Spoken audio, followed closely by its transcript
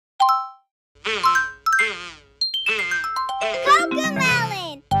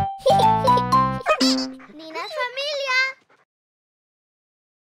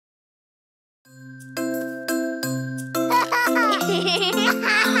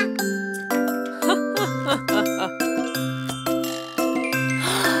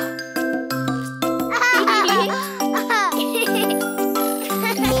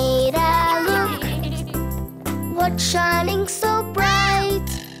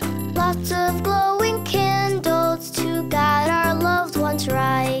lots of glowing candles to guide our loved ones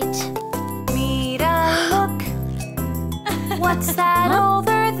right. Mira, look, what's that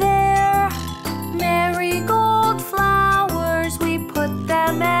over there? Marigold flowers, we put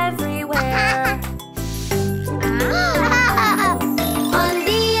them everywhere. On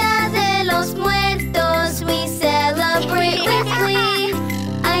Día de los Muertos we celebrate with glee.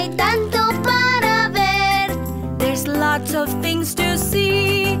 Hay tanto para ver. There's lots of things to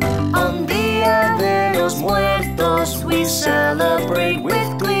see. On Día de los Muertos we celebrate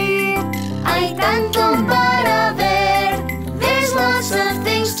with glee. Hay tanto para ver. There's lots of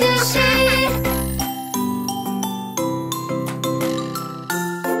things to see.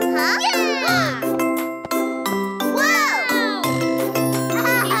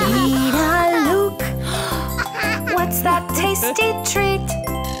 Mira, look, what's that tasty treat?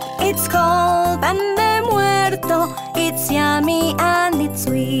 It's called Pan de Muerto. It's yummy and it's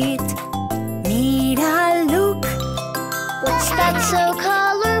sweet. Mira, look, What's that so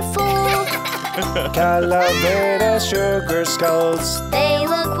colorful? Calaveras, sugar skulls. They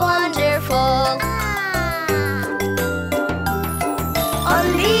look wonderful. On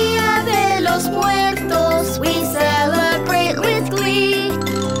Día de los Muertos we celebrate with glee.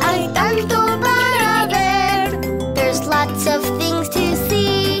 Hay tanto para ver. There's lots of things to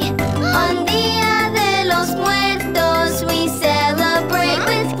see. On Día de los Muertos we celebrate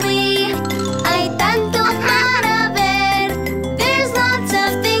with glee. Hay tanto para ver. There's lots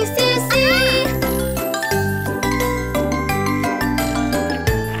of things to see.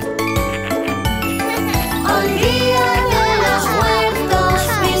 On Día de los Muertos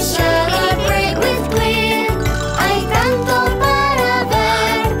we celebrate with glee. Hay tanto para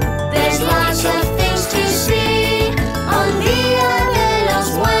ver. There's lots of things to see. On Día de los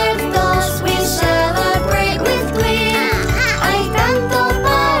Muertos we celebrate with glee. Hay tanto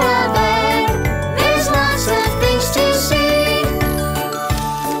para ver. There's lots of things to see.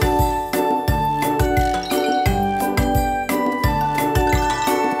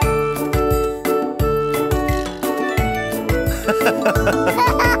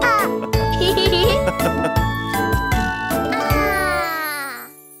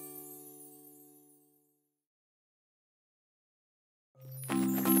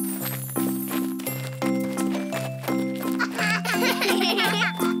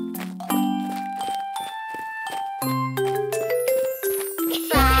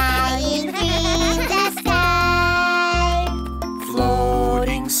 Flying through the sky,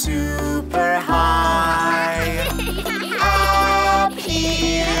 Floating super high. up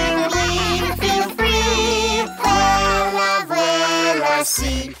here we feel free. Calaveras,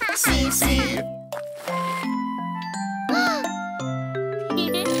 see, see, see.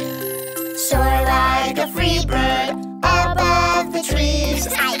 Soar like a free bird above the trees.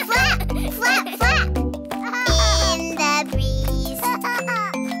 I flap, flap, flap in the breeze.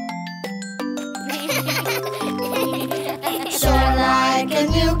 Soar like a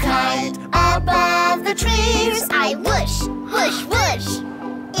new kite above the trees. I whoosh, whoosh, whoosh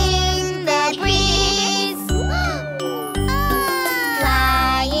in the breeze.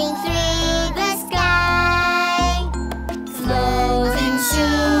 Flying through the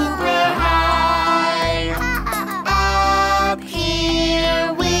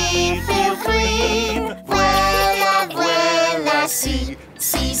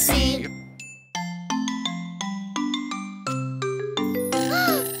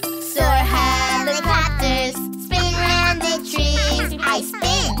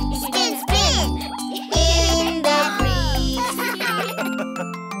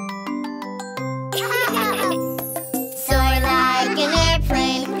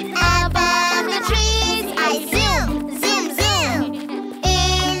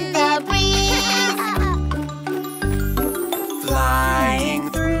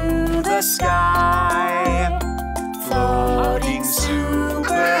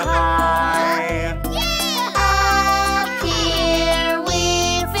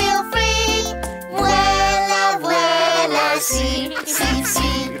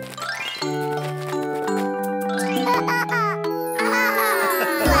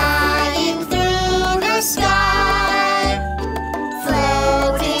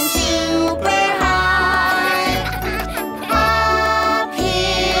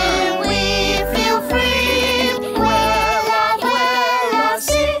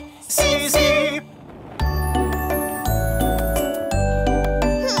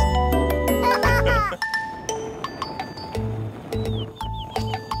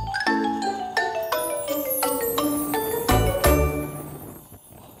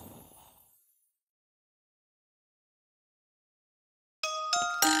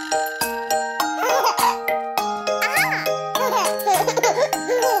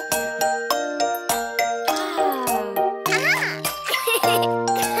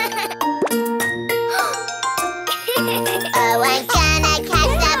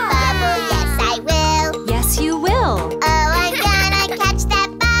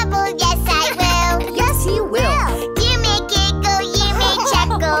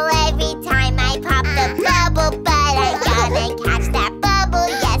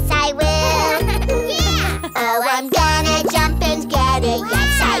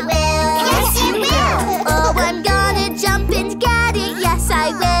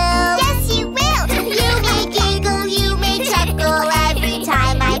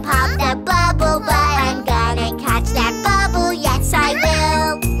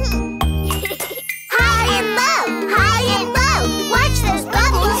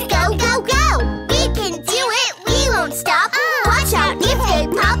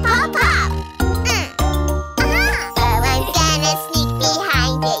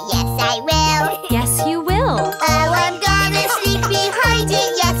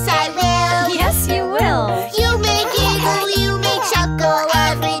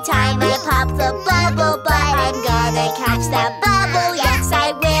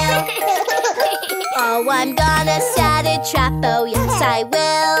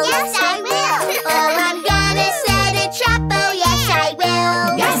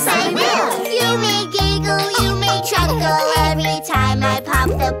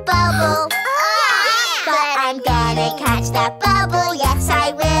that bubble, yes I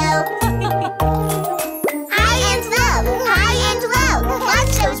will. High and low,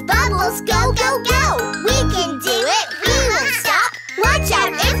 watch those bubbles go, go, go. We can do it, we won't stop. Watch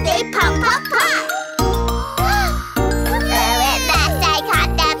out if they pop, pop, pop. Oh, at last I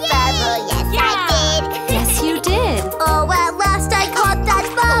caught that bubble, yes I did. Yes, you did. Oh, at last I caught that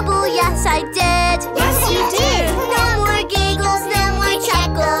bubble, yes I did. Yes, you did. No more giggles, no more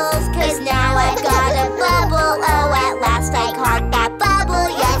chuckles, 'cause now I've got a bubble. Oh, at last I caught that bubble,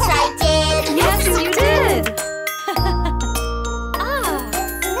 yes I did. Yes, you did.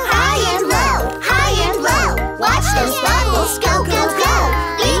 High and low, watch those bubbles go, go, go.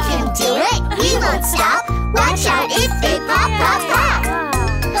 We can do it, we won't stop. Watch out if they pop, pop, pop.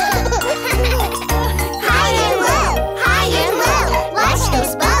 High and low, watch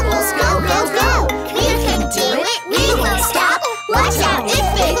those bubbles go, go, go. We can do it, we won't stop. Watch out if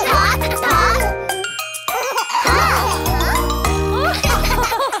they pop, pop, pop.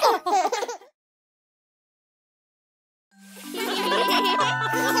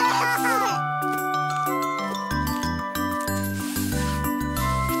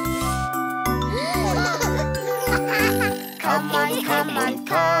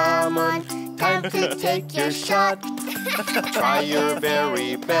 Come on, time to take your shot. Try your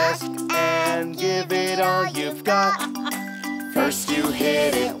very best and give it all you've got. First you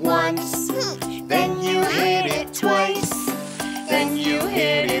hit it once, then you hit it twice, then you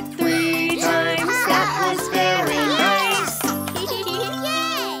hit it 3 times. That was very nice.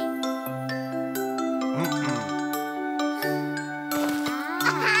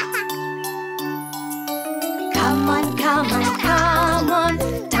 Come on,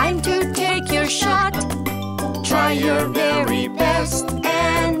 time to take your shot. Try your very best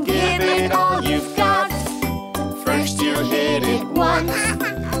and give it all you've got. First you hit it once,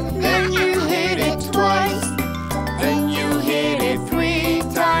 then you hit it twice, then you hit it 3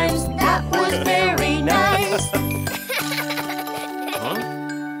 times. That was very nice.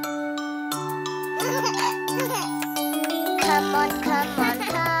 Come on,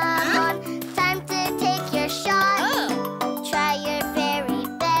 time to take your shot. Try your very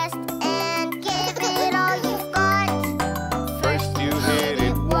best and give it all you've got. First you hit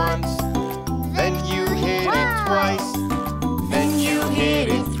it once, then you hit it twice, then you hit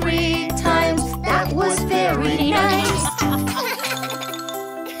it 3 times. That was very nice. Huh?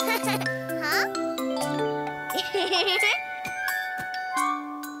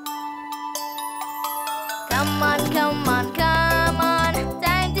 Come on,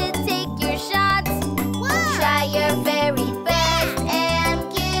 time to take your shots. Try your very best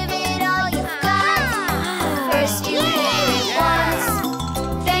and give it all you've got. First you hit it once,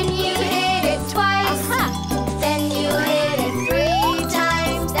 then you hit it twice, then you hit it 3 times. That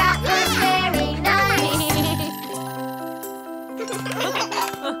was very nice.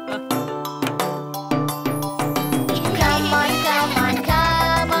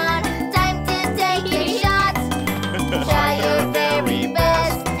 Come on, time to take your shots. Try your very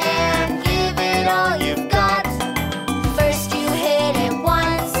best and give it all you've got. First you hit it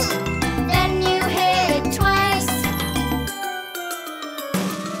once, then you hit it twice,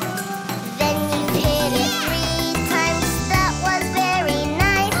 then you hit it 3 times. That was very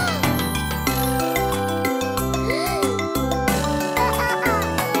nice.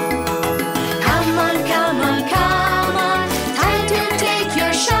 Come on, time to take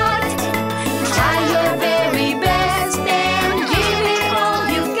your shot. Try your very best and give it all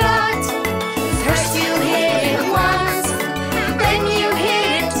you've got. First you hit it once, then you hit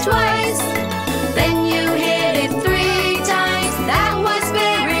it twice, then you hit it 3 times. That was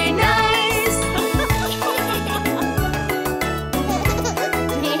very nice.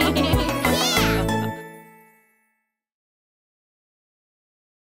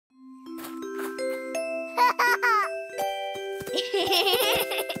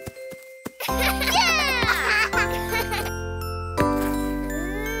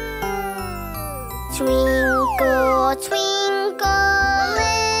 Twinkle, twinkle,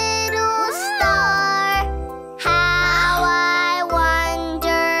 little star, how I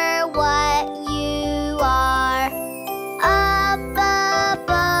wonder what you are. Up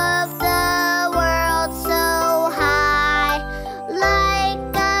above the world so high,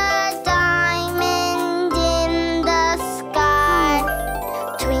 like a diamond in the sky.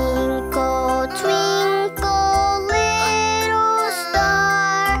 Twinkle, twinkle, little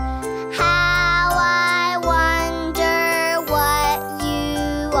star, how I wonder what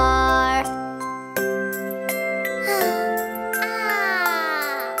you are.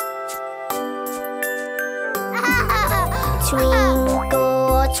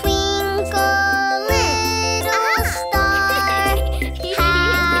 Twinkle, twinkle, little star,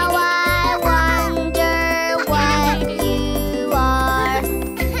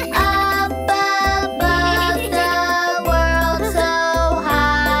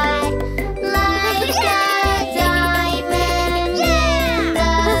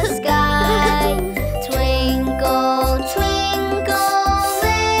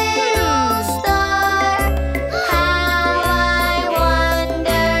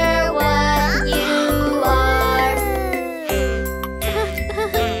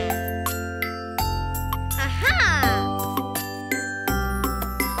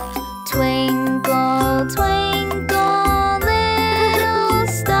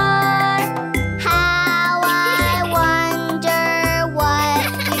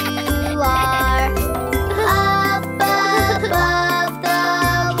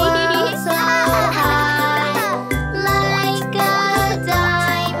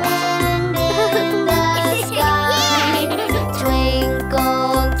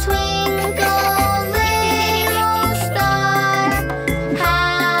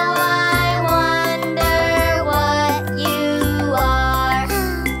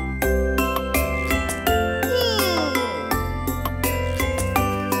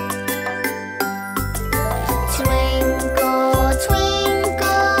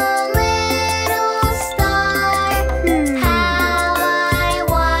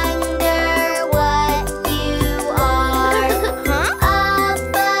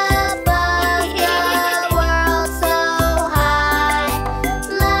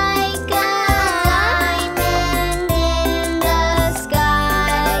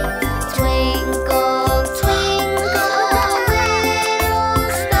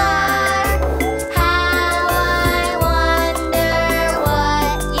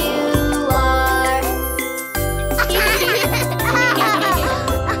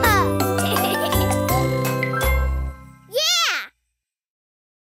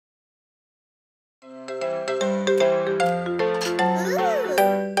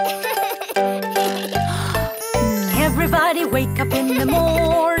 wake up in the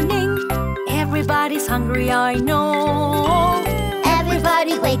morning. Everybody's hungry, I know.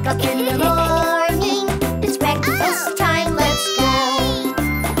 Everybody wake up in the morning. It's breakfast time, let's go.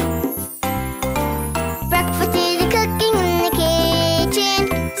 Breakfast is cooking in the kitchen.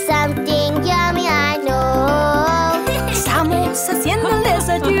 Something yummy, I know. Estamos haciendo el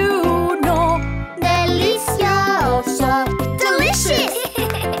desayuno. Delicioso, delicious.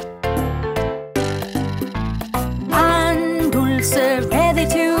 Pan dulce ready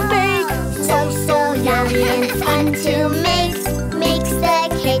to bake. So yummy and fun to make. Makes the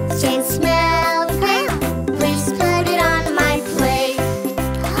kitchen smell great. Please put it on my plate.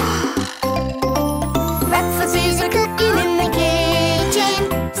 Breakfast is cooking in the kitchen.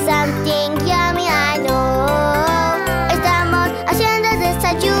 Something yummy, I know. Estamos haciendo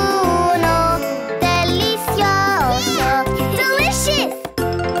desayuno. Delicioso, delicious.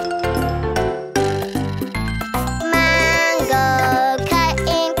 Mango cut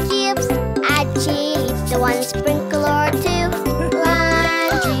in cubes. Add cheese, the one sprinkle or two.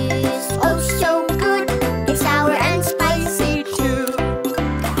 Lime juice, oh so good. It's sour and spicy too.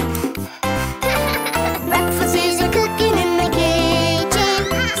 Breakfast is cooking in the kitchen.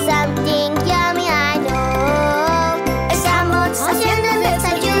 Something yummy, I know. Estamos haciendo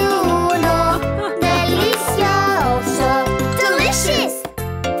desayuno. Delicioso, delicious.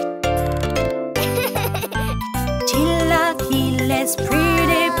 Chilaquiles,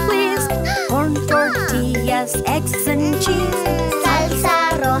 pretty please. Corn tortillas, eggs and cheese. Salsa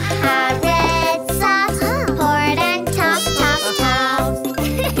roja, red sauce. Pour it and toss, toss, toss.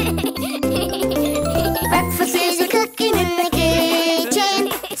 Breakfast is cooking in the kitchen.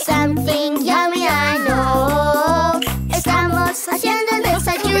 Something yummy, I know. Estamos haciendo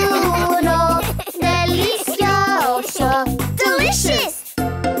desayuno. Delicioso, delicious.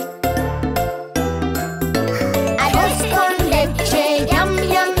 Arroz con leche, yum,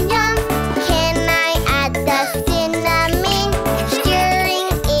 yum, yum. Can I add the cinnamon? Stirring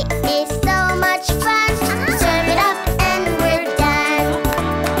it is so much fun. Serve it up and we're done.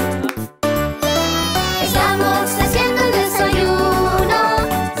 Estamos haciendo desayuno.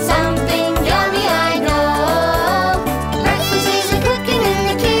 Something yummy, I know. Breakfast is cooking in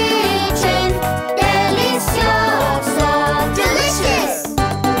the kitchen. Delicioso, delicious.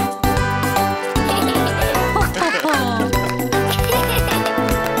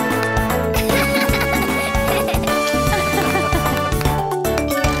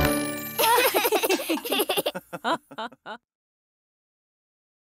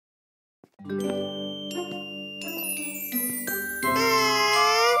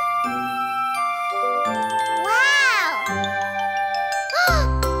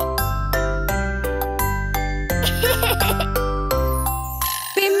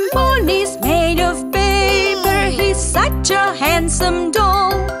 Pimpon is made of paper. He's such a handsome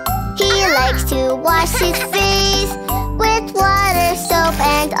doll. He likes to wash his face with water, soap,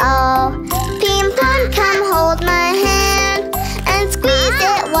 and all. Pimpon, come hold my hand and squeeze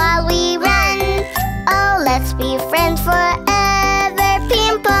it while we run. Oh, let's be friends forever.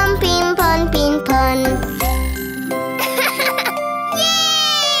 Pimpon, pimpon, pimpon.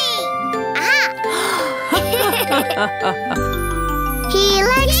 He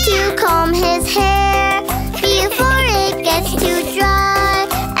likes to comb his hair before it gets too dry.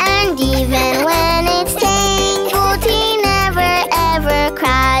 And even when it's tangled, he never ever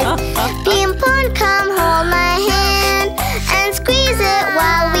cries. Pimpon, come hold my hand and squeeze it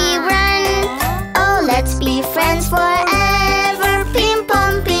while we run. Oh, let's be friends forever.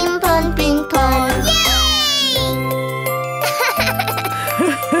 Pimpon, pimpon, pimpon.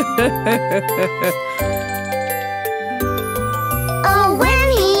 Oh, when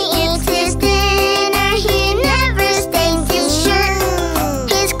he eats his dinner, he never stains his shirt.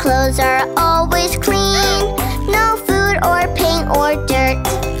 His clothes are always clean, no food or paint or dirt.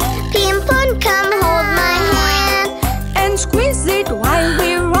 Pimpon, come hold my hand And squeeze it while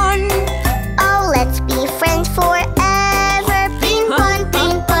we run. Oh, let's be friends forever. Pimpon,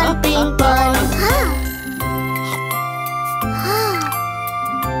 pimpon, pimpon.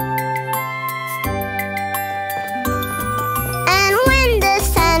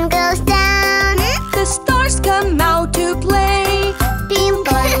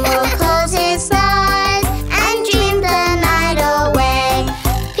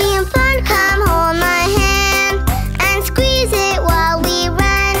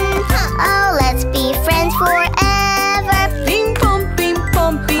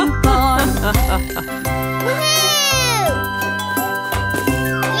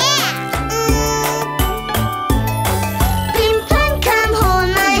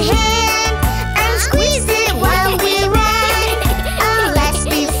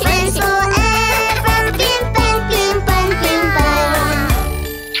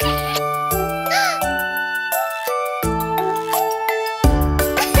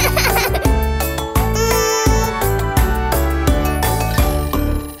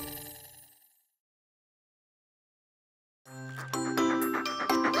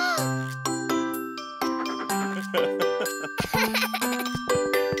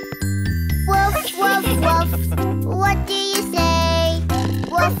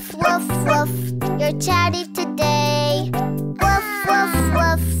 woof, you're chatty today. Woof, woof,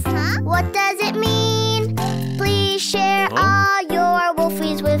 woof. What does it mean? Please share all your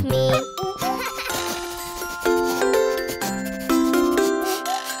wolfies with me.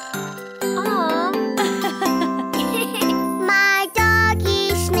 My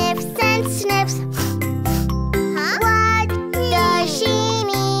doggy sniffs and sniffs. What does she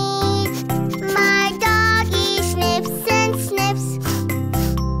need? My doggy sniffs and sniffs.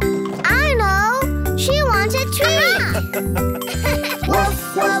 I know, she wants a treat.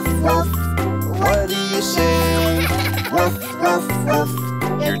 Woof, woof, woof. What do you say? Woof, woof, woof.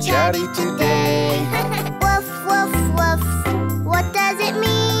 You're chatty today. Woof, woof, woof. What does it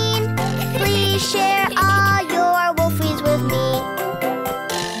mean? Please share all your wolfies with me.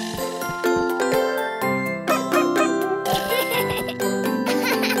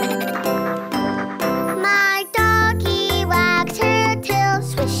 My doggy wags her tail,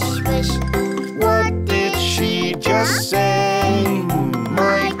 swish, swish. What did she just say?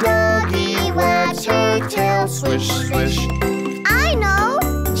 My doggy wags her tail, swish, swish. I know,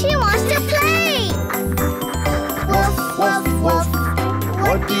 she wants to play. Woof, woof, woof.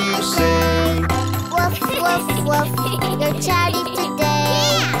 What do you say? Woof, woof, woof. You're chatty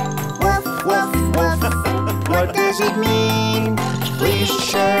today. Woof, woof, woof. What does it mean? Please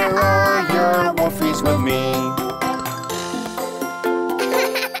share all your wolfies with me.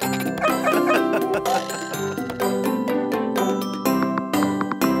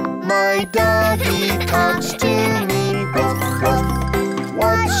 My doggy talks to me. Woof, woof.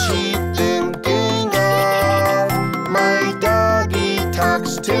 What's she thinking of? My doggy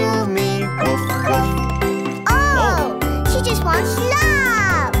talks to me. Woof, woof. Oh, she just wants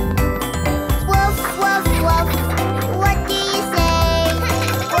love. Woof, woof, woof. What do you say?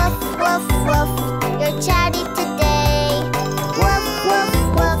 Woof, woof, woof. You're chatty today. Woof, woof,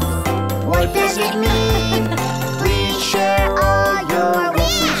 woof. What does it mean? Please share all your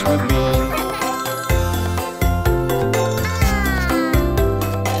wolfies with me.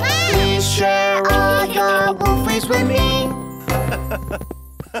 Please share all your wolfies with me.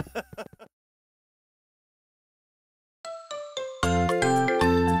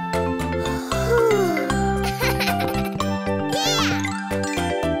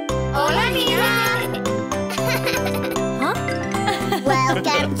 Hola, Mira.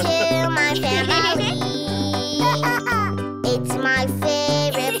 Welcome to my family. It's my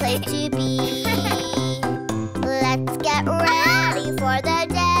favorite place to be. Let's get ready for the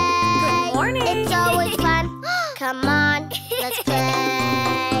day. Good morning. It's always fun. Come on, let's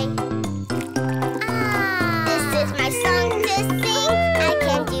play. This is my song to sing. I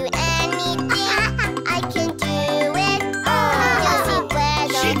can do anything. I can do it all. Yo si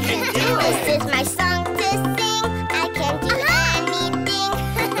puedo. She can do it. This is my song to sing. I can do anything.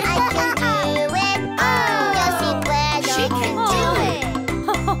 I can do it all. Yo si puedo. She can do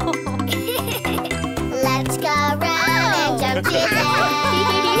Let's go round and jump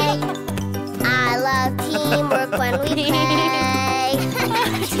today. I love teamwork when we play.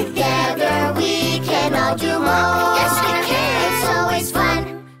 Together we can all do more. Yes, we can. It's always fun.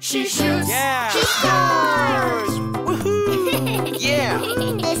 She shoots. Yeah. She scores. Woohoo! Yeah.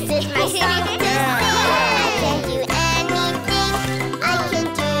 This is my song to sing. I can do anything. I can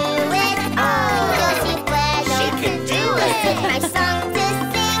do it all. Yo si puedo. She can do This it. is my song to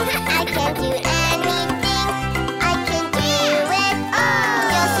sing. I can do anything. I can do it all.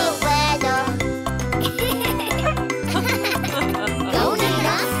 Yo si puedo. Go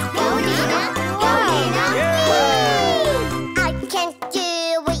Nina, go Nina, go Nina. I can do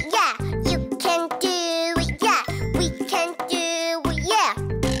it, yeah. You can do it, yeah. We can do it, yeah.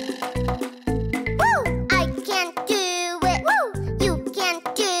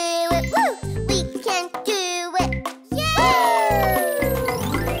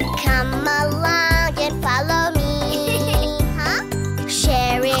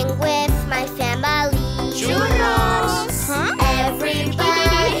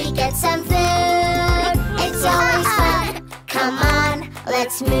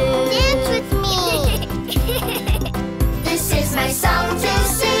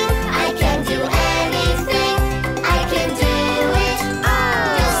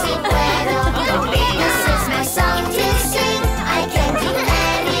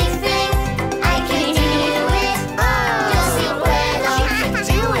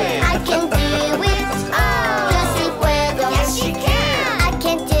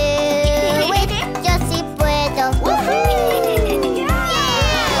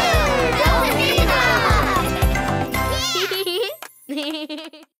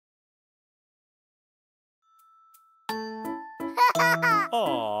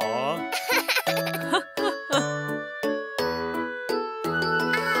 Aww.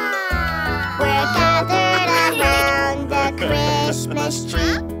 We're gathered around the Christmas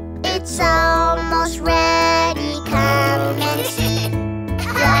tree. It's almost ready, come and see.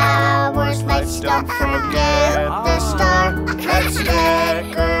 Flowers, lights, don't forget the star. Let's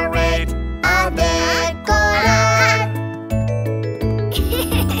decorate a decorar.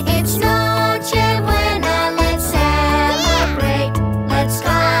 It's Noche Buena, let's celebrate. Let's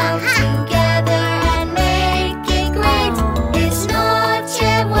come together and make it great. It's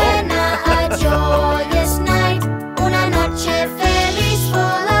Noche Buena, a joyous night. Una noche feliz,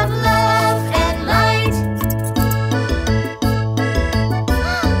 full of love and light.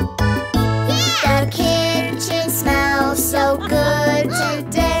 The kitchen smells so good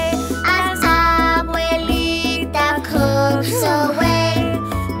today as Abuelita cooks away.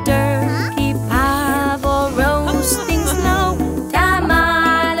 Turkey, pavo, roasting snow,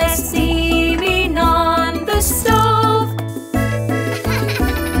 tamales steaming on the stove.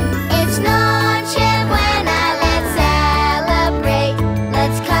 It's Noche Buena, let's celebrate.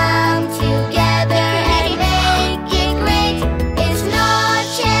 Let's come together and make it great. It's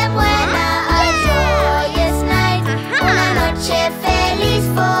Noche Buena, a joyous night. Una noche feliz,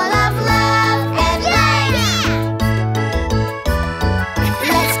 full of love and light.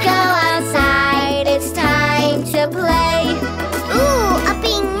 Let's go outside, it's time to play. Ooh, a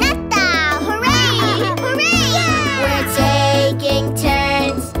piñata! Hooray! Hooray! We're taking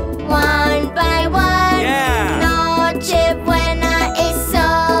turns, one by one. Yeah. Noche Buena is so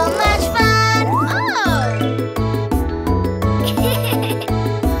much fun.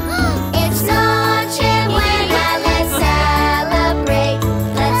 It's Noche Buena, let's celebrate.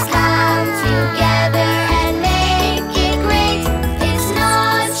 Let's come together and make it great. It's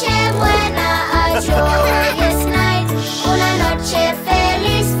Noche Buena, a joyous night. Una noche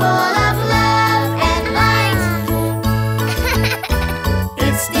feliz, full of love and light.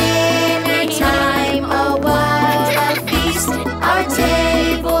 It's dinner time, oh what a feast. Our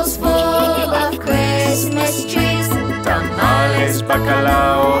table's full of Christmas trees. Tamales,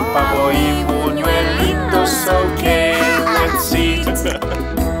 bacalao, pavo y buñuelitos. Okay, let's eat.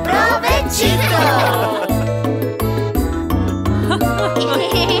 Provechito!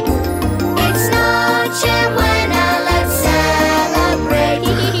 It's Noche Buena, let's celebrate.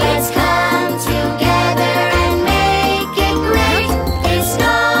 Let's come together and make it great. It's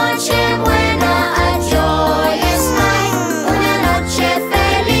Noche Buena, a joyous night. Una noche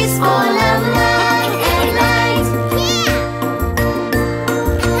feliz, full of love and light.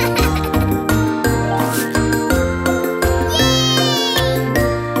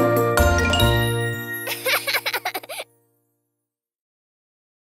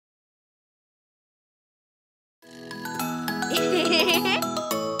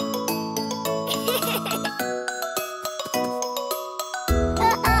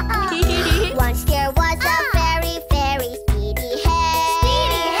 Once there was a very, very speedy hare.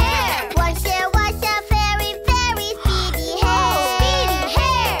 Speedy hare. Once there was a very, very speedy hare. Speedy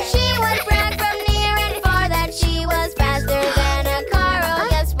hare. She would brag from near and far that she was faster than a car. Oh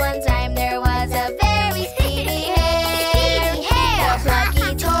yes, one time there was a very speedy hare. Speedy hare. The plucky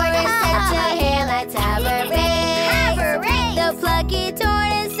tortoise said to hare, let's have a race. Have a race. The plucky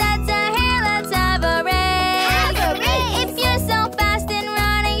tortoise said to hare, let's have a race. Have a race. If you're so fast in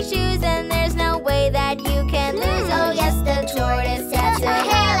running shoes, then there's no way that you can lose. Oh yes, the tortoise said to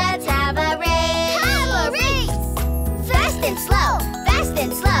hare, let's have a race. Have a race. Fast and slow, fast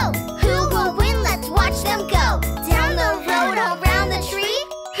and slow. Who will win? Let's watch them go. Down the road, around the tree.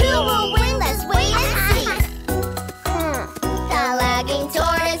 Who will win? Let's wait and see. The lagging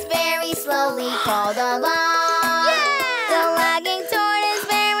tortoise very slowly crawled along. The lagging tortoise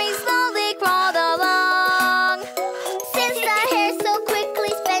very slowly crawled along. Since the hare so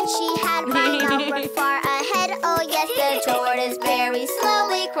quickly sped, she had by now run far ahead. Oh yes, the tortoise very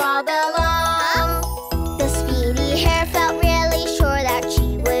slowly crawled along. The speedy hare felt really sure that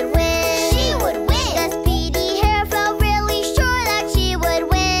she would win. She would win. The speedy hare felt really sure that she would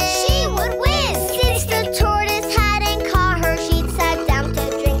win. She would win. Since the tortoise hadn't caught her, she'd sat down to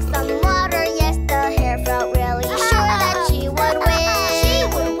drink some water. Yes, the hare felt really sure that she would win. She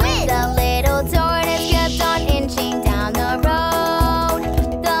would win. The little tortoise kept on inching down the road.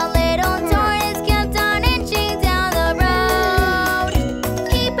 The little tortoise kept on inching down the road.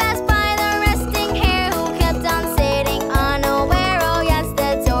 He passed by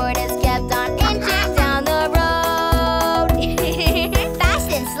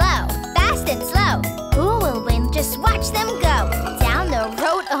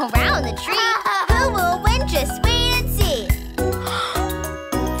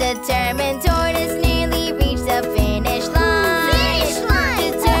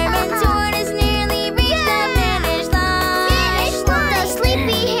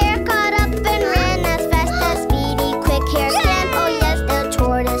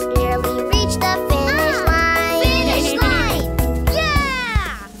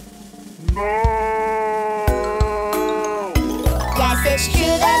it's true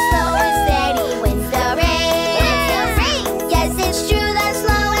that slow and steady wins the race. Yes, it's true that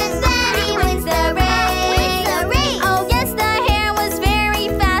slow and steady wins the race. Oh yes, the hare was very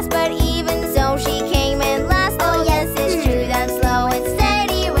fast, but even so she came in last. Oh yes, it's true that slow and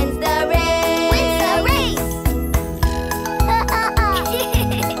steady wins the race.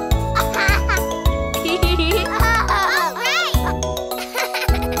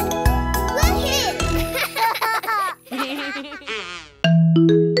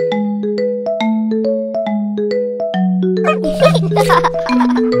 Woohoo!